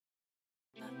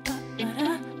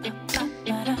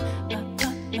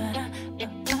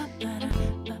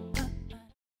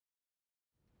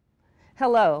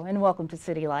Hello and welcome to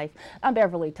City Life. I'm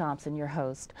Beverly Thompson, your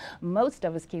host. Most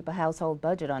of us keep a household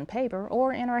budget on paper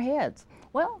or in our heads.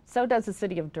 Well, so does the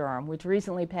City of Durham, which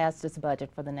recently passed its budget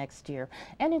for the next year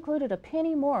and included a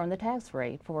penny more on the tax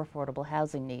rate for affordable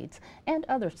housing needs and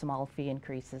other small fee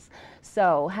increases.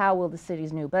 So how will the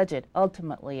city's new budget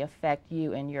ultimately affect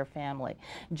you and your family?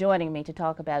 Joining me to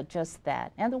talk about just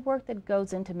that and the work that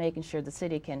goes into making sure the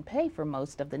city can pay for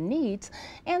most of the needs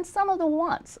and some of the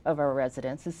wants of our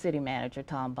residents is City Manager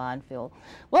Tom Bonfield.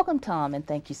 Welcome, Tom, and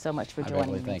thank you so much for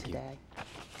joining me today.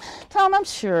 Tom, I'm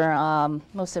sure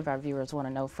most of our viewers want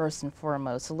to know first and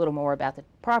foremost a little more about the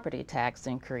property tax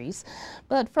increase.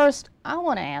 But first, I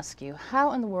want to ask you,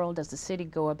 how in the world does the city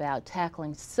go about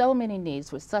tackling so many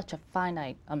needs with such a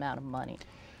finite amount of money?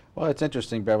 Well, it's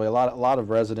interesting, Beverly. A lot of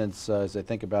residents, as they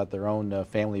think about their own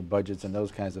family budgets and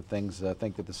those kinds of things,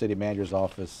 think that the city manager's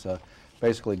office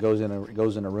basically goes in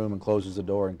a room and closes the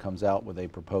door and comes out with a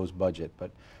proposed budget. But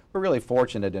we're really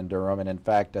fortunate in Durham, and in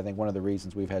fact, I think one of the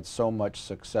reasons we've had so much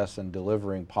success in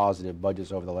delivering positive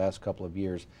budgets over the last couple of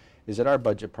years is that our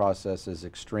budget process is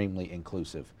extremely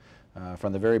inclusive.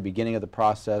 From the very beginning of the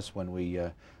process, when we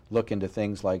look into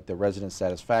things like the resident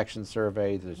satisfaction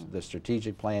survey, the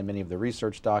strategic plan, many of the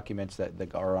research documents that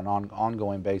are on an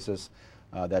ongoing basis,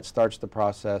 that starts the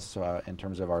process in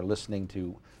terms of our listening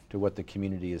to what the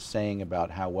community is saying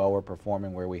about how well we're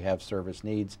performing, where we have service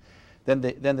needs. Then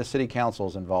the City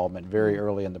Council's involvement very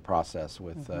early in the process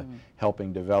with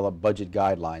helping develop budget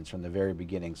guidelines from the very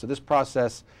beginning. So this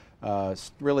process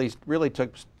really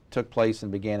took place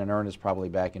and began in earnest probably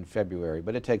back in February.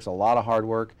 But it takes a lot of hard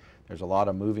work. There's a lot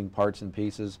of moving parts and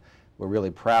pieces. We're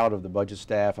really proud of the budget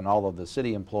staff and all of the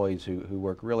city employees who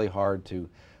work really hard to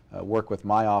work with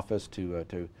my office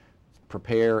to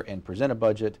prepare and present a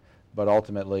budget. But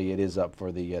ultimately, it is up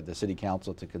for the City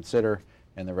Council to consider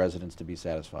and the residents to be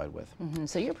satisfied with.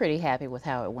 So you're pretty happy with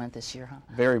how it went this year, huh?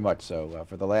 Very much so.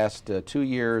 For the last 2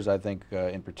 years, I think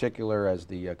in particular, as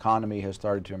the economy has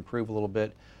started to improve a little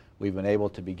bit, we've been able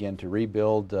to begin to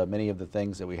rebuild many of the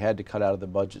things that we had to cut out of the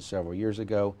budget several years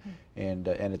ago, and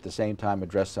at the same time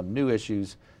address some new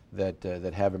issues that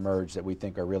have emerged that we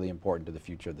think are really important to the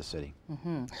future of the city.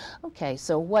 Okay,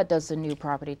 so what does the new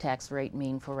property tax rate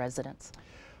mean for residents?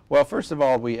 Well, first of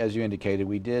all, as you indicated,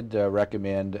 we did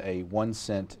recommend a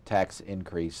 1-cent tax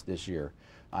increase this year.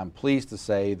 I'm pleased to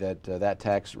say that that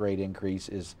tax rate increase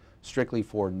is strictly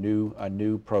for a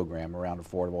new program around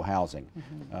affordable housing.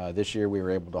 This year we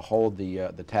were able to hold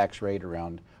the tax rate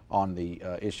on the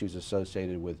issues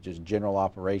associated with just general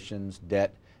operations,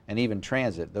 debt, and even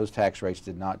transit. Those tax rates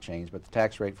did not change, but the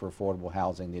tax rate for affordable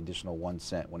housing, the additional 1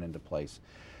 cent, went into place.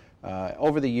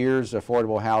 Over the years,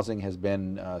 affordable housing has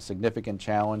been a significant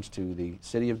challenge to the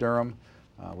City of Durham.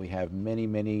 We have many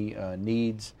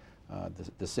needs.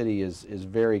 The city is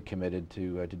very committed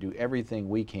to do everything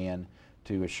we can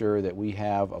to assure that we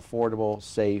have affordable,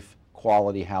 safe,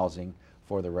 quality housing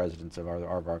for the residents of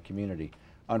our community.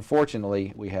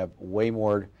 Unfortunately, we have way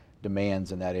more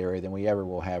demands in that area than we ever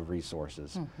will have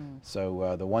resources.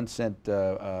 So the 1 cent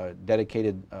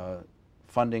dedicated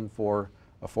funding for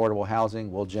affordable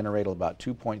housing will generate about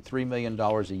 $2.3 million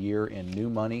a year in new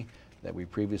money that we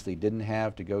previously didn't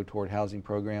have to go toward housing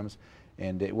programs,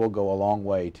 and it will go a long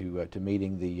way to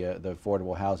meeting the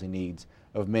affordable housing needs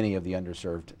of many of the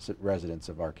underserved residents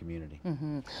of our community.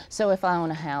 So if I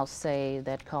own a house, say,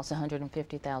 that costs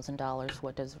 $150,000,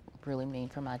 what does it really mean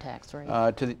for my tax rate?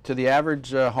 To the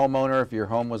average homeowner, if your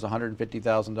home was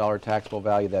 $150,000 taxable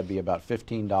value, that'd be about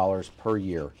 $15 per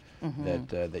year.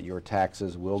 That your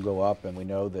taxes will go up, and we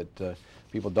know that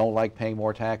people don't like paying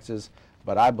more taxes,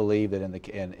 but I believe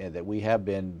that that we have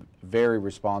been very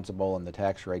responsible in the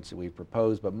tax rates that we've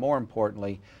proposed, but more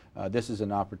importantly, this is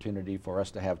an opportunity for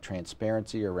us to have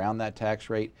transparency around that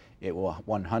tax rate. It will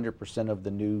 100% of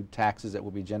the new taxes that will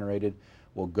be generated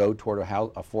will go toward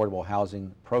affordable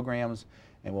housing programs,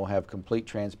 and we'll have complete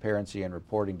transparency and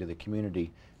reporting to the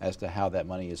community as to how that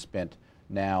money is spent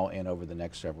now and over the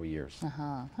next several years.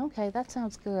 Okay, that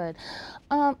sounds good.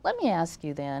 Let me ask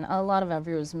you then, a lot of our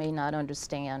viewers may not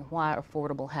understand why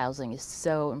affordable housing is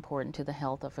so important to the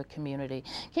health of a community.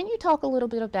 Can you talk a little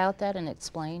bit about that and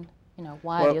explain,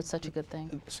 why it is such a good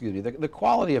thing? Excuse me, the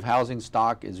quality of housing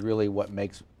stock is really what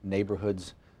makes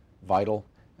neighborhoods vital.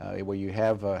 Where you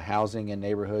have housing in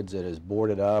neighborhoods that is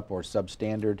boarded up or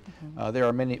substandard, there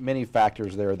are many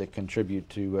factors there that contribute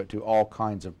to all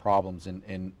kinds of problems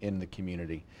in the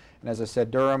community. And as I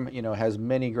said, Durham, has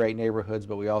many great neighborhoods,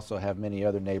 but we also have many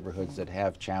other neighborhoods that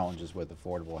have challenges with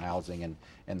affordable housing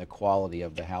and the quality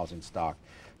of the housing stock.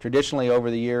 Traditionally, over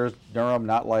the years, Durham,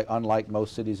 unlike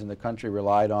most cities in the country,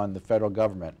 relied on the federal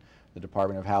government the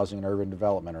Department of Housing and Urban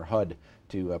Development, or HUD,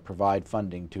 to provide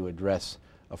funding to address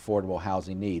affordable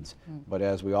housing needs. But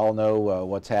as we all know,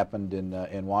 what's happened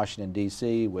in Washington,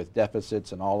 D.C. with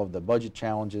deficits and all of the budget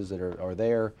challenges that are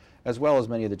there, as well as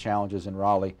many of the challenges in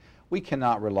Raleigh, we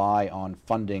cannot rely on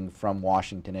funding from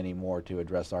Washington anymore to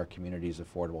address our community's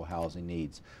affordable housing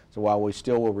needs. So while we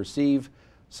still will receive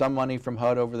some money from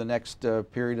HUD over the next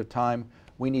period of time,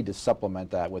 we need to supplement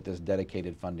that with this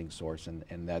dedicated funding source,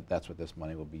 and that's what this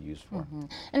money will be used for.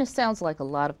 And it sounds like a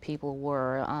lot of people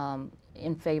were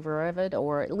in favor of it,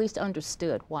 or at least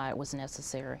understood why it was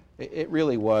necessary. It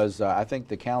really was. I think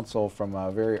the council, from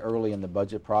very early in the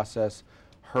budget process,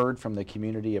 heard from the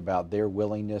community about their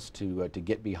willingness to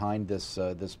get behind this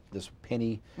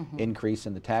penny increase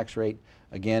in the tax rate.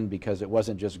 Again, because it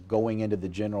wasn't just going into the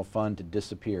general fund to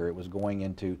disappear, it was going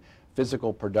into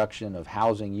physical production of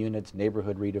housing units,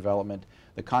 neighborhood redevelopment,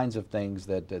 the kinds of things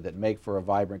that make for a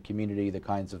vibrant community, the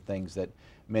kinds of things that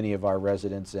many of our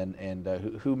residents and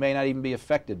who may not even be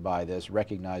affected by this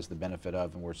recognize the benefit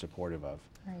of and were supportive of.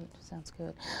 Right, sounds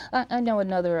good. I know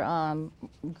another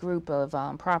group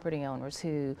of property owners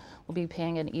who will be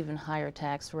paying an even higher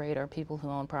tax rate are people who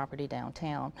own property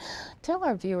downtown. Tell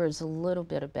our viewers a little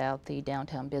bit about the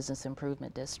Downtown Business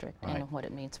Improvement District and what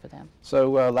it means for them. So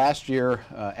last year,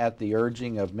 at the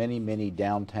urging of many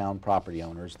downtown property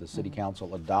owners, the City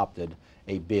Council adopted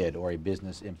a BID, or a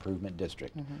Business Improvement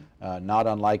District. Not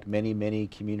unlike many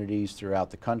communities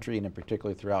throughout the country, and in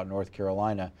particular throughout North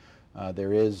Carolina,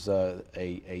 there is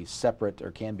a separate,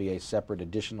 or can be a separate,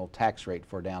 additional tax rate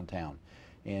for downtown.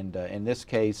 And in this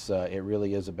case, it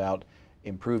really is about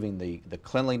improving the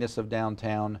cleanliness of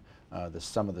downtown,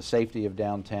 some of the safety of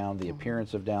downtown, the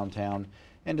appearance of downtown,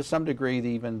 and to some degree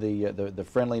even the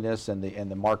friendliness and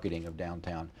the marketing of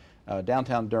downtown.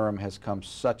 Downtown Durham has come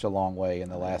such a long way in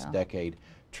the last decade.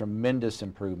 Tremendous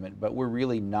improvement, but we're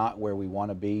really not where we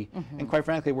want to be, and quite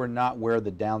frankly, we're not where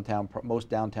the most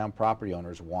downtown property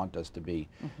owners want us to be.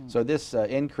 So this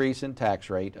increase in tax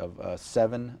rate of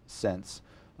 7 cents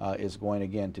is going,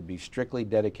 again, to be strictly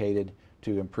dedicated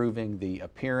to improving the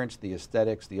appearance, the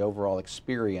aesthetics, the overall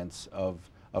experience of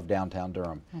downtown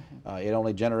Durham. It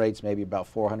only generates maybe about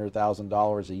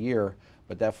 $400,000 a year,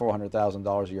 but that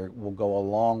 $400,000 a year will go a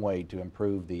long way to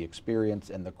improve the experience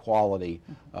and the quality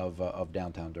of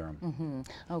downtown Durham.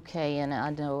 Okay, and I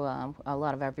know a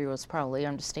lot of our viewers probably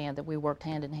understand that we worked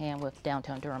hand in hand with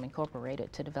Downtown Durham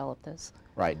Incorporated to develop this.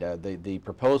 Right. The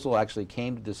proposal actually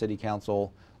came to the City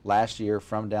Council last year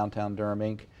from Downtown Durham,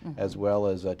 Inc., as well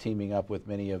as teaming up with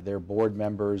many of their board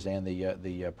members and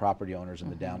the property owners in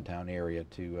the downtown area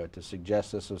to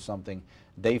suggest this was something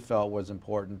they felt was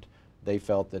important. They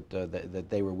felt that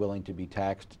they were willing to be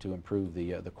taxed to improve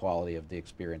the quality of the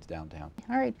experience downtown.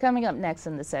 All right, coming up next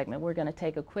in the segment, we're going to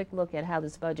take a quick look at how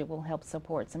this budget will help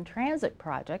support some transit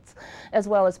projects, as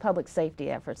well as public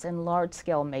safety efforts and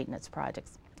large-scale maintenance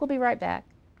projects. We'll be right back.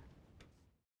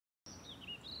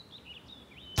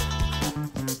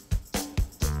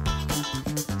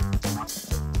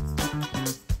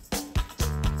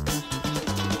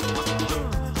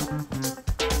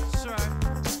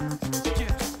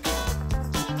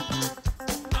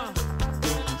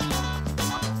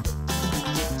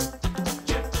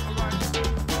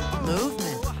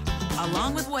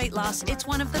 Weight loss, it's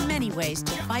one of the many ways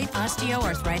to fight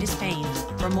osteoarthritis pain.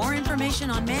 For more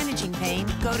information on managing pain,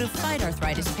 go to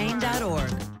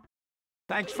fightarthritispain.org.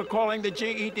 Thanks for calling the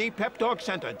GED Pep Talk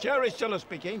Center. Jerry Siller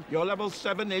speaking. Your level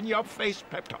 7 in-your-face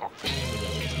pep talk.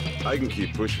 I can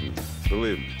keep pushing.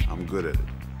 Believe me, I'm good at it.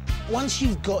 Once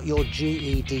you've got your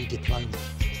GED diploma,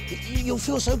 you'll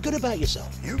feel so good about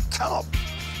yourself. You tell him.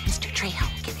 Mr.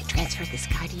 Trejo, can I transfer this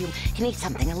guy to you? He needs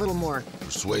something a little more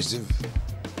Persuasive.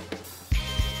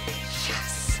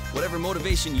 Whatever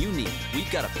motivation you need,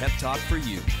 we've got a pep talk for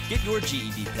you. Get your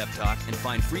GED pep talk and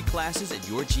find free classes at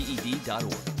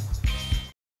yourged.org.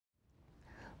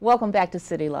 Welcome back to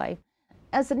City Life.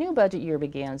 As the new budget year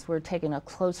begins, we're taking a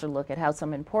closer look at how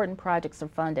some important projects are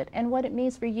funded and what it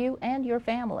means for you and your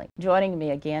family. Joining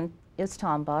me again is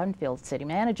Tom Bonfield, City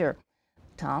Manager.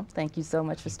 Tom, thank you so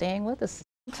much for staying with us.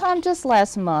 Tom, just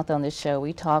last month on this show,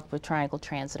 we talked with Triangle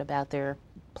Transit about their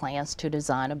plans to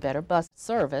design a better bus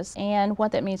service and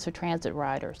what that means for transit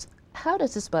riders. How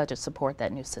does this budget support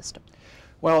that new system?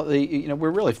 Well,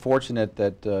 we're really fortunate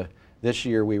that this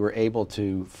year we were able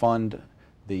to fund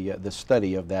the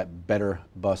study of that better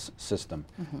bus system.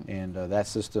 And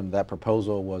that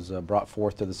proposal was brought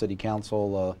forth to the City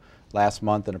Council last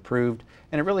month and approved.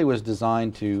 And it really was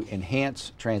designed to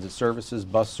enhance transit services,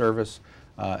 bus service,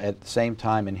 at the same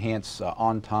time enhance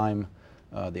on-time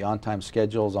the on-time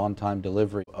schedules, on-time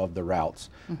delivery of the routes.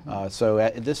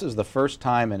 This is the first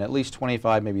time in at least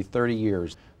 25, maybe 30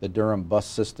 years the Durham bus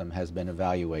system has been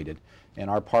evaluated. And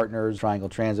our partners, Triangle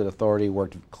Transit Authority,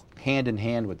 worked hand in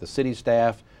hand with the city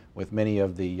staff, with many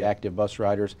of the active bus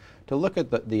riders, to look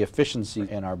at the efficiency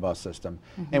in our bus system.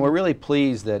 And we're really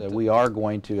pleased that we are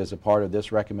going to, as a part of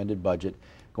this recommended budget,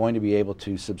 going to be able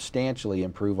to substantially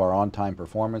improve our on-time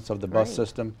performance of the bus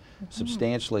system,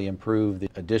 substantially improve the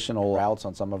additional routes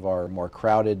on some of our more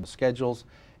crowded schedules,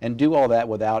 and do all that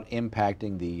without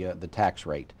impacting the tax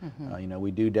rate. You know,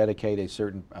 we do dedicate a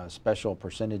certain special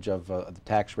percentage of the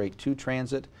tax rate to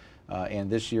transit, and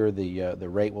this year the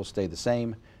rate will stay the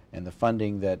same, and the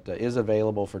funding that is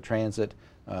available for transit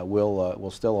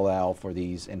will still allow for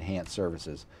these enhanced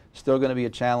services. Still going to be a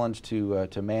challenge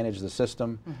to manage the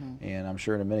system, and I'm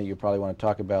sure in a minute you probably want to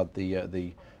talk about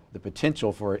the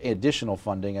potential for additional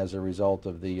funding as a result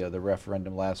of the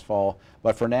referendum last fall.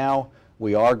 But for now,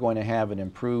 we are going to have an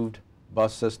improved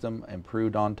bus system,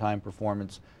 improved on-time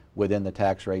performance within the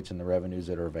tax rates and the revenues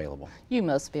that are available. You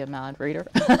must be a mind reader.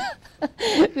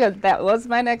 That was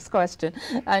my next question.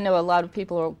 I know a lot of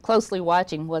people are closely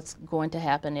watching what's going to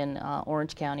happen in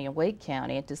Orange County and Wake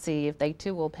County to see if they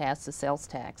too will pass the sales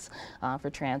tax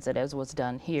for transit as was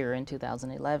done here in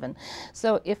 2011.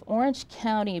 So if Orange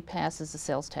County passes the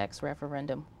sales tax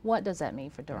referendum, what does that mean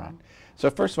for Durham? Right. So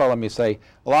first of all, let me say,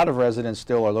 a lot of residents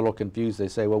still are a little confused. They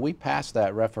say, well, we passed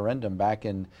that referendum back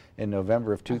in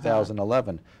November of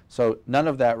 2011. So none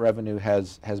of that revenue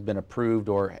has been approved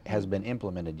or has been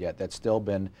implemented yet. That's still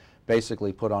been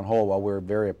basically put on hold. While we're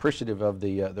very appreciative of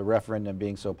the referendum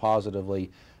being so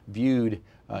positively viewed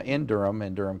in Durham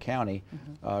and Durham County,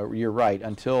 you're right.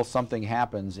 Until something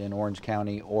happens in Orange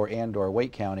County or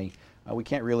Wake County, we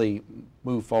can't really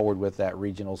move forward with that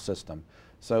regional system.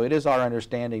 So it is our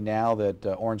understanding now that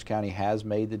Orange County has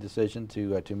made the decision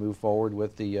to move forward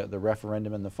with the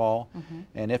referendum in the fall,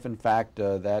 and if in fact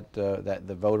that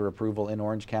the voter approval in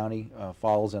Orange County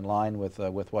falls in line with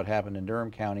what happened in Durham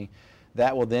County,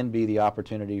 that will then be the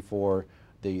opportunity for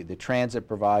the transit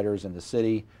providers and the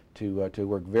city to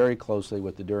work very closely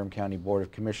with the Durham County Board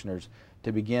of Commissioners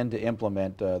to begin to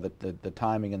implement the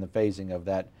timing and the phasing of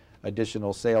that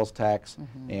additional sales tax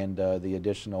and the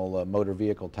additional motor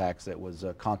vehicle tax that was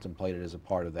contemplated as a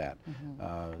part of that.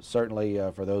 Certainly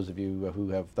for those of you who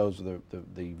have, those are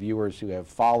the viewers who have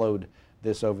followed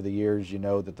this over the years, you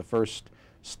know that the first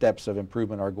steps of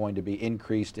improvement are going to be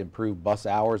improved bus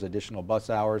hours, additional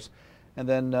bus hours, and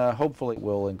then hopefully it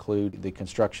will include the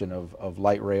construction of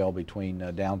light rail between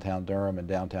downtown Durham and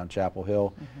downtown Chapel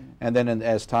Hill. And then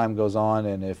as time goes on,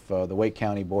 and if the Wake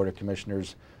County Board of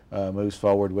Commissioners moves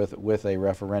forward with a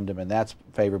referendum and that's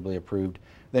favorably approved,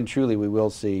 then truly we will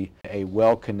see a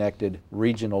well-connected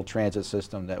regional transit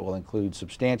system that will include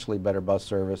substantially better bus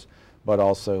service, but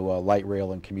also light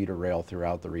rail and commuter rail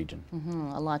throughout the region.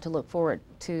 A lot to look forward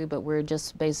to, but we're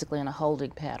just basically in a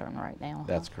holding pattern right now.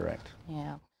 That's correct.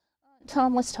 Yeah.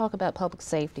 Tom, let's talk about public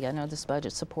safety. I know this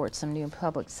budget supports some new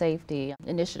public safety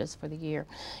initiatives for the year.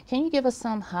 Can you give us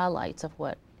some highlights of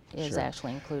what is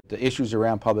actually included? The issues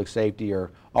around public safety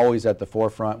are always at the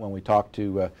forefront when we talk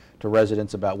to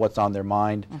residents about what's on their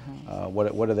mind.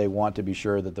 What do they want to be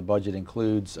sure that the budget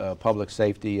includes. Public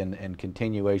safety and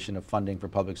continuation of funding for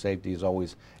public safety is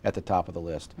always at the top of the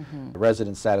list. The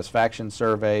resident satisfaction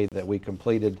survey that we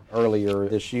completed earlier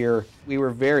this year, we were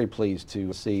very pleased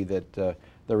to see that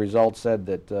the results said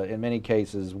that in many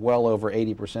cases well over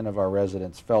 80% of our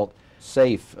residents felt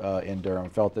safe in Durham,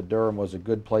 felt that Durham was a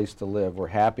good place to live. We're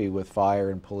happy with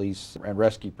fire and police and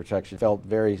rescue protection, felt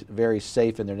very, very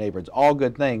safe in their neighborhoods. All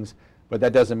good things, but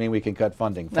that doesn't mean we can cut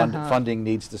funding. Funding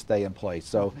needs to stay in place.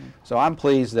 So I'm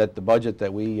pleased that the budget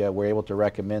that we were able to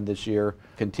recommend this year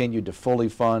continued to fully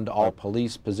fund all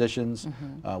police positions.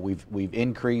 We've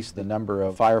increased the number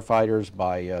of firefighters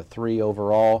by 3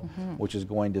 overall, which is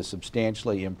going to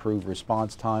substantially improve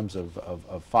response times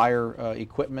of fire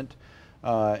equipment.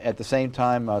 At the same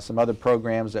time, some other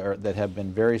programs that have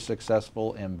been very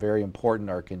successful and very important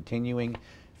are continuing,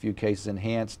 a few cases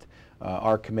enhanced.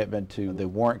 Our commitment to the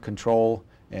warrant control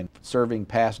and serving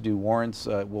past due warrants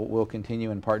will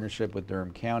continue in partnership with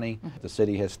Durham County. The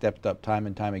city has stepped up time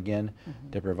and time again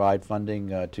to provide funding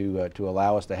to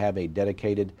allow us to have a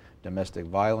dedicated domestic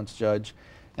violence judge.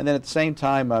 And then at the same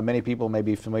time, many people may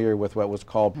be familiar with what was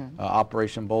called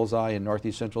Operation Bullseye in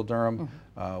Northeast Central Durham.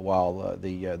 While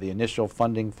the initial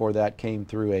funding for that came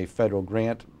through a federal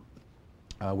grant,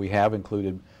 we have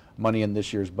included money in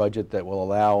this year's budget that will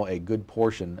allow a good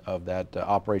portion of that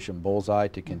Operation Bullseye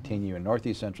to continue in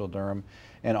Northeast Central Durham.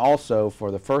 And also,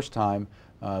 for the first time,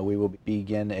 we will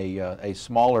begin a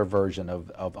smaller version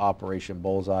of Operation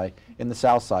Bullseye in the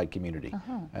South Side community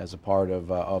as a part of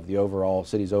the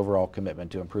city's overall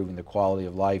commitment to improving the quality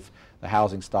of life, the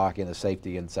housing stock, and the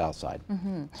safety in South Side.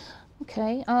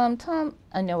 Okay, Tom,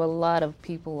 I know a lot of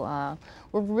people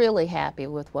were really happy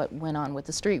with what went on with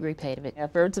the street repaving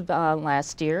efforts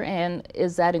last year, and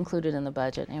is that included in the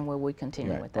budget, and will we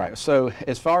continue with that? Right. So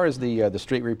as far as the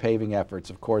street repaving efforts,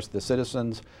 of course, the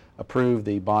citizens approved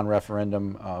the bond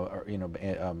referendum,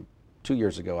 2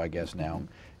 years ago, I guess now,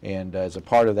 and as a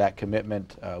part of that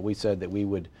commitment, we said that we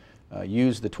would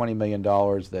use the $20 million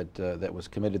that was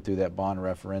committed through that bond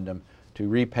referendum to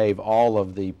repave all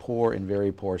of the poor and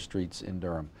very poor streets in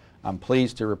Durham. I'm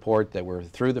pleased to report that we're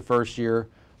through the first year,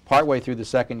 partway through the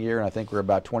second year, and I think we're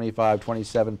about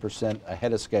 27%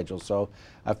 ahead of schedule. So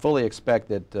I fully expect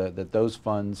that those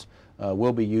funds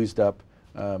will be used up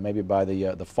maybe by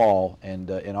the fall,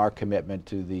 and our commitment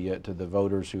to the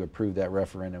voters who approved that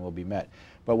referendum will be met.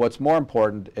 But what's more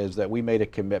important is that we made a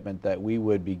commitment that we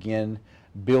would begin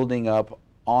building up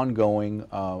ongoing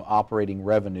operating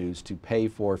revenues to pay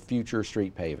for future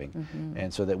street paving,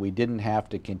 and so that we didn't have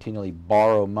to continually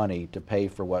borrow money to pay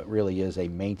for what really is a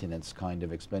maintenance kind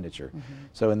of expenditure.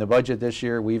 So in the budget this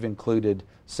year, we've included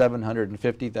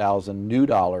 $750,000 new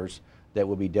dollars that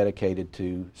will be dedicated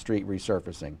to street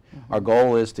resurfacing. Our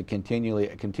goal is to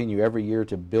continue every year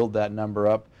to build that number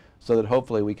up, so that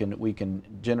hopefully we can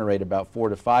generate about $4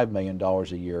 to $5 million a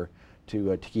year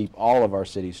to keep all of our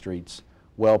city streets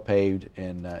well paved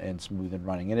and smooth and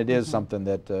running. And it is something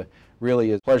that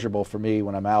really is pleasurable for me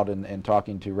when I'm out and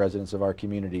talking to residents of our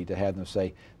community, to have them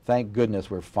say, thank goodness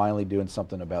we're finally doing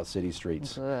something about city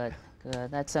streets. Good.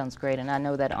 Good. That sounds great. And I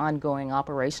know that ongoing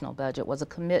operational budget was a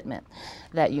commitment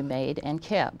that you made and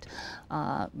kept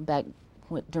back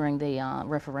during the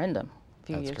referendum a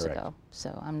few years ago.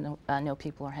 So I know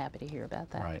people are happy to hear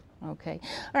about that. Right. Okay.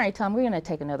 All right, Tom, we're going to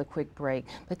take another quick break.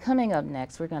 But coming up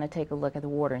next, we're going to take a look at the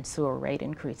water and sewer rate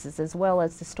increases, as well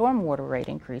as the stormwater rate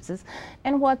increases,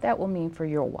 and what that will mean for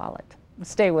your wallet.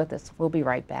 Stay with us. We'll be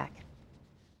right back.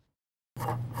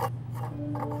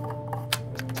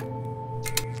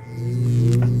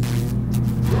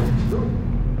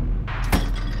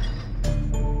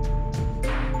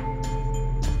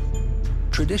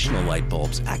 Traditional light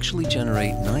bulbs actually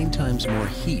generate 9 times more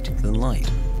heat than light.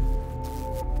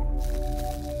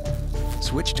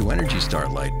 Switch to Energy Star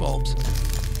light bulbs,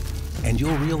 and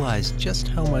you'll realize just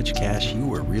how much cash you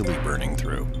were really burning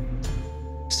through.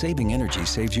 Saving energy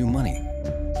saves you money.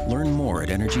 Learn more at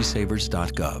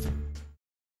EnergySavers.gov.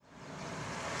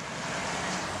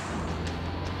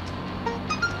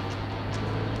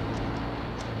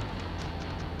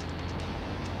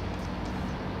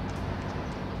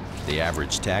 The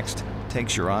average text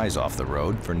takes your eyes off the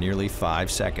road for nearly 5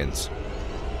 seconds.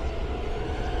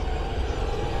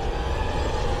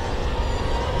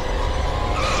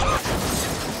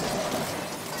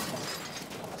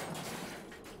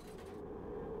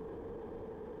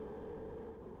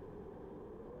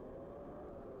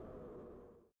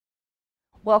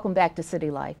 Welcome back to City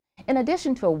Life. In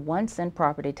addition to a 1-cent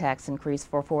property tax increase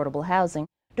for affordable housing,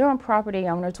 Durham property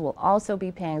owners will also be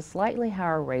paying slightly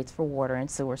higher rates for water and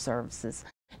sewer services.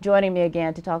 Joining me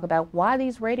again to talk about why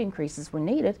these rate increases were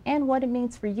needed and what it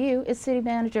means for you is City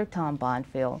Manager Tom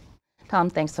Bonfield. Tom,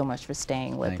 thanks so much for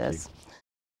staying with us.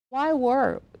 Why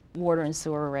were water and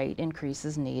sewer rate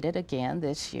increases needed again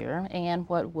this year, and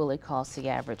what will it cost the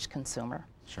average consumer?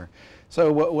 Sure. So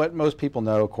what most people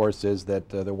know, of course, is that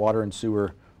the water and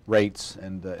sewer rates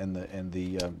and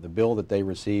the bill that they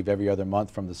receive every other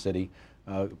month from the city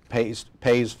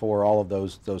pays for all of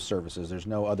those services. There's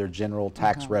no other general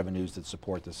tax revenues that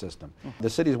support the system. The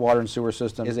city's water and sewer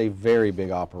system is a very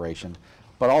big operation,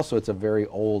 but also it's a very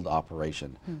old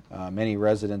operation. Many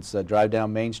residents drive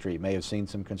down Main Street, may have seen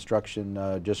some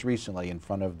construction just recently in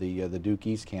front of the Duke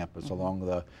East campus along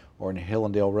the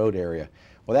Hillendale Road area.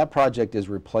 Well, that project is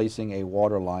replacing a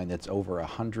water line that's over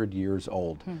 100 years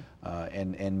old.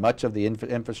 And much of the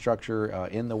infrastructure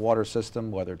in the water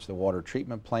system, whether it's the water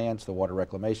treatment plants, the water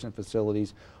reclamation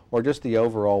facilities, or just the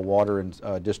overall water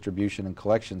and distribution and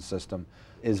collection system,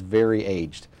 is very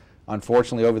aged.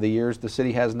 Unfortunately, over the years, the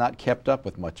city has not kept up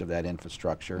with much of that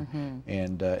infrastructure,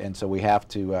 and so we have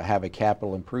to have a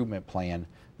capital improvement plan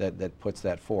that puts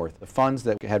that forth. The funds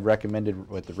that had recommended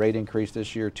with the rate increase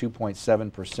this year,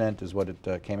 2.7% is what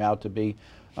it came out to be.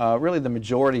 Really, the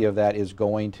majority of that is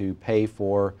going to pay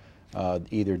for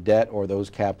either debt or those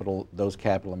capital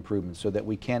improvements, so that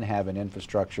we can have an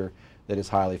infrastructure that is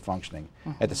highly functioning.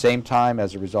 At the same time,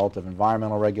 as a result of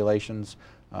environmental regulations,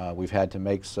 We've had to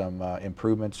make some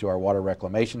improvements to our water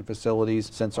reclamation facilities.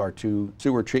 Since our 2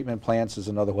 sewer treatment plants is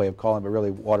another way of calling it, but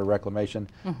really water reclamation,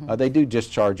 they do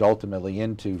discharge ultimately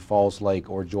into Falls Lake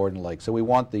or Jordan Lake. So we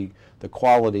want the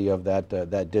quality of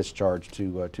that discharge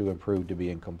to improve, to be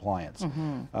in compliance.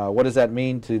 What does that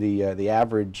mean to the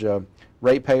average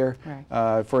ratepayer?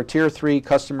 Right. For a Tier 3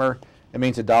 customer, it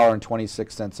means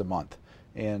 $1.26 a month.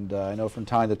 And I know from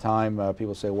time to time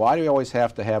people say, why do we always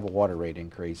have to have a water rate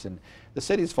increase? And the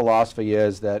city's philosophy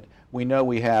is that we know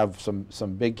we have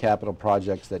some big capital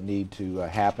projects that need to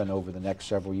happen over the next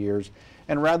several years.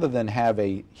 And rather than have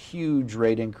a huge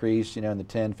rate increase, you know, in the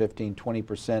 10, 15,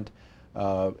 20%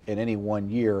 in any one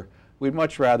year, we'd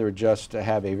much rather just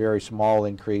have a very small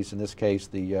increase, in this case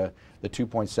the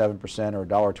 2.7% or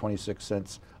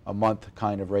 $1.26 a month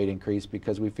kind of rate increase,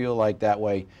 because we feel like that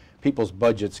way people's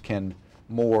budgets can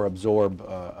more absorb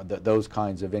those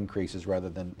kinds of increases rather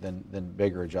than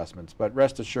bigger adjustments. But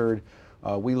rest assured,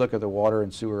 we look at the water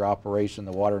and sewer operation,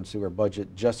 the water and sewer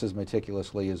budget, just as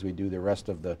meticulously as we do the rest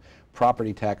of the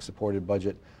property tax supported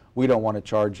budget. We don't want to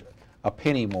charge a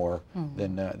penny more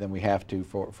than we have to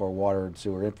for water and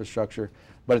sewer infrastructure.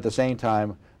 But at the same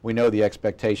time, we know the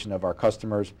expectation of our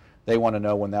customers. They want to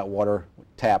know when that water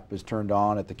tap is turned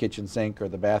on at the kitchen sink or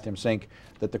the bathroom sink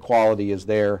that the quality is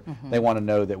there. They want to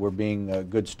know that we're being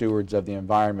good stewards of the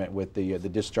environment with the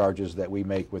discharges that we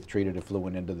make with treated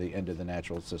effluent into the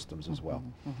natural systems as well.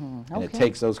 And it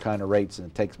takes those kind of rates, and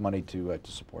it takes money to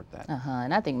support that.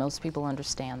 And I think most people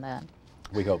understand that.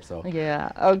 We hope so. Yeah,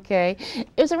 okay.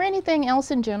 Is there anything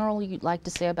else in general you'd like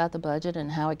to say about the budget and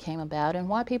how it came about and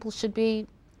why people should be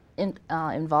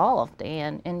involved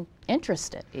and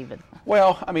interested even?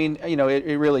 Well, I mean, you know,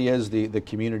 it really is the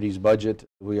community's budget.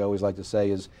 We always like to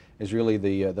say is really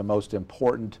the most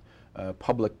important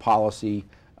public policy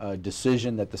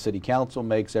decision that the City Council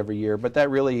makes every year, but that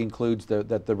really includes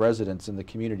that the residents in the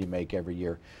community make every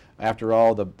year. After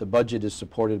all, the budget is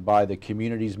supported by the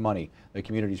community's money, the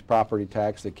community's property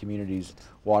tax, the community's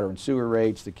water and sewer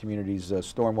rates, the community's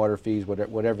stormwater fees,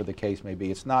 whatever the case may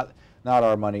be. It's not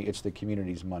our money, it's the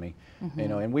community's money. You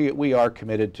know, and we are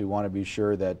committed to want to be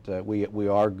sure that we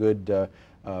are good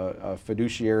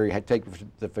fiduciary, take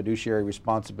the fiduciary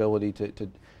responsibility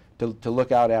to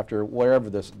look out after wherever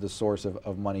the source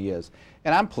of money is.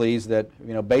 And I'm pleased that,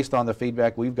 you know, based on the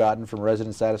feedback we've gotten from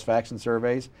resident satisfaction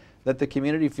surveys, that the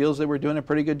community feels that we're doing a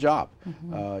pretty good job.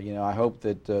 You know, I hope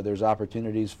that there's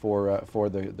opportunities for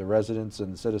the residents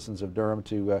and the citizens of Durham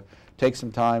to take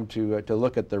some time to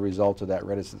look at the results of that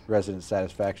resident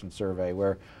satisfaction survey,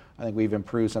 where I think we've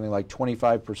improved something like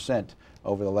 25%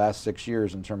 over the last 6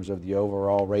 years in terms of the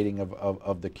overall rating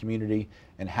of the community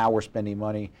and how we're spending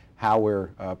money, how we're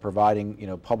providing, you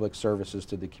know, public services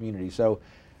to the community. So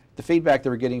the feedback that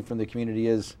we're getting from the community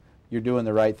is you're doing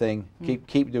the right thing.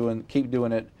 Keep doing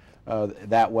it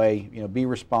that way. You know, be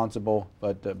responsible,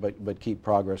 but keep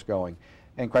progress going.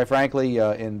 And quite frankly,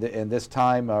 in this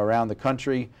time around the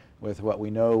country, with what we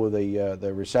know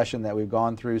the recession that we've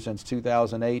gone through since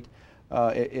 2008.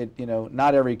 You know,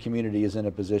 not every community is in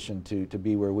a position to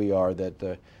be where we are,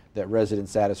 that resident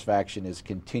satisfaction is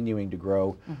continuing to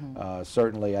grow.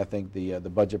 Certainly, I think the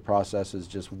budget process is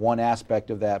just one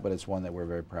aspect of that, but it's one that we're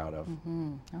very proud of.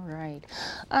 All right.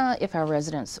 If our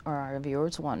residents or our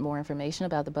viewers want more information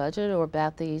about the budget or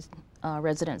about the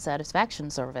resident satisfaction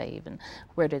survey even,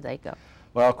 where do they go?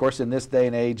 Well, of course, in this day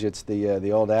and age, it's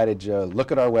the old adage,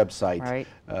 look at our website. Right.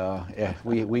 Yeah,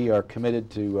 we are committed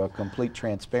to complete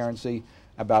transparency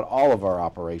about all of our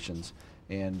operations,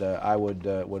 and I would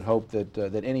hope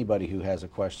that anybody who has a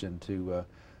question to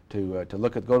go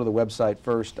to the website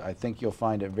first. I think you'll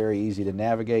find it very easy to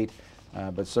navigate,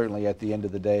 but certainly at the end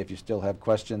of the day, if you still have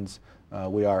questions,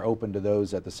 we are open to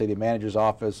those at the City Manager's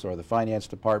office or the Finance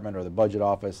Department or the Budget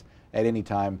office at any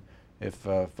time. If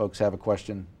folks have a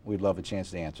question, we'd love a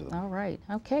chance to answer them. All right.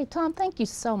 Okay, Tom, thank you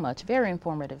so much. Very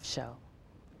informative show.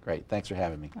 Great. Thanks for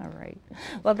having me. All right.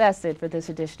 Well, that's it for this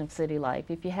edition of City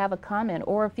Life. If you have a comment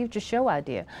or a future show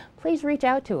idea, please reach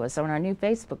out to us on our new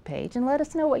Facebook page and let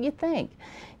us know what you think.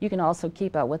 You can also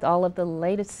keep up with all of the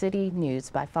latest city news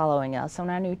by following us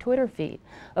on our new Twitter feed.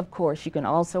 Of course, you can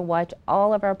also watch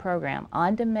all of our program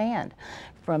on demand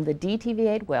from the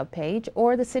DTV8 webpage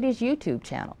or the city's YouTube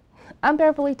channel. I'm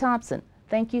Beverly Thompson.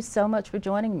 Thank you so much for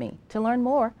joining me to learn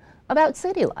more about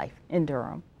City Life in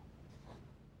Durham.